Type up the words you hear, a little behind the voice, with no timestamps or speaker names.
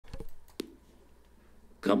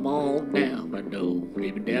Come on now, I know,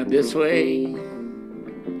 leaving down this way.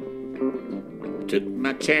 Took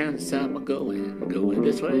my chance, I'm going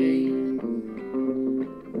this way.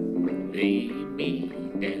 Lay me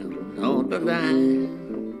down on the line.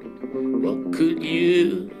 What could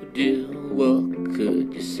you do? What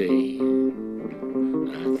could you say?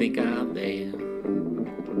 I think I'm there.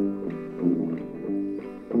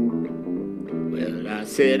 Well, I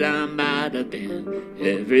said I might have been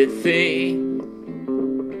everything.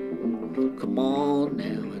 Come on now,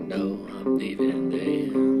 I know I'm leaving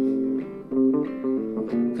there.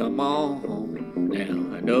 Come on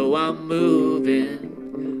now, I know I'm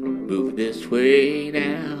moving. Move this way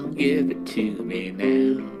now, give it to me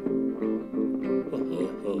now. Oh,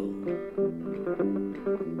 oh, oh.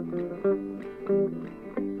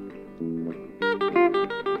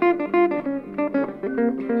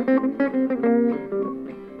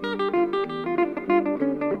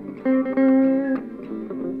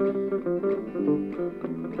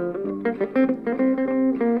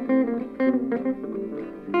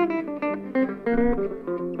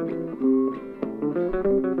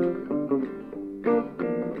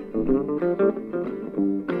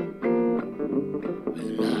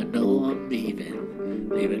 Well, I know I'm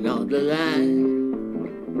leaving on the line.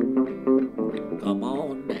 Come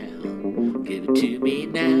on now, give it to me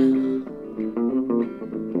now.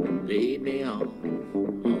 Lay me on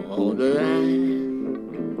the line.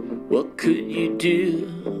 What could you do?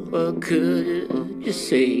 What could you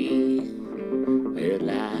say? Well,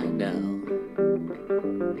 I know.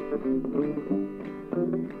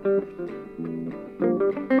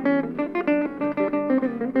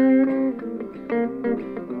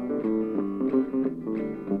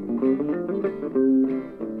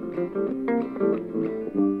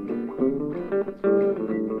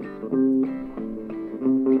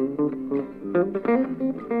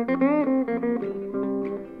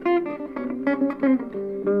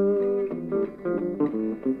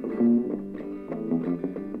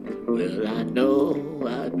 Well, I know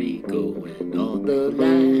I'd be going on the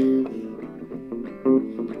line.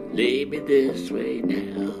 Lay me this way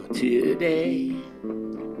now today.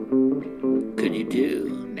 Could you do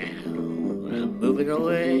now when I'm moving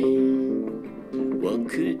away? What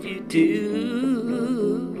could you do?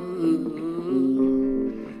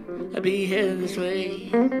 I'd be headed this way.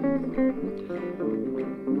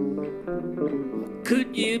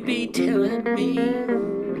 Could you be telling me?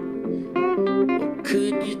 What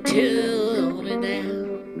could you tell me now?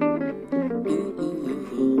 Ooh, ooh,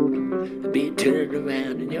 ooh. I'd be turned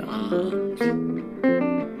around in your arms. And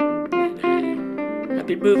I've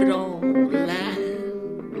been moving on the line.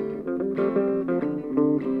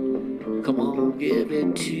 Come on, give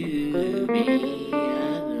it to me.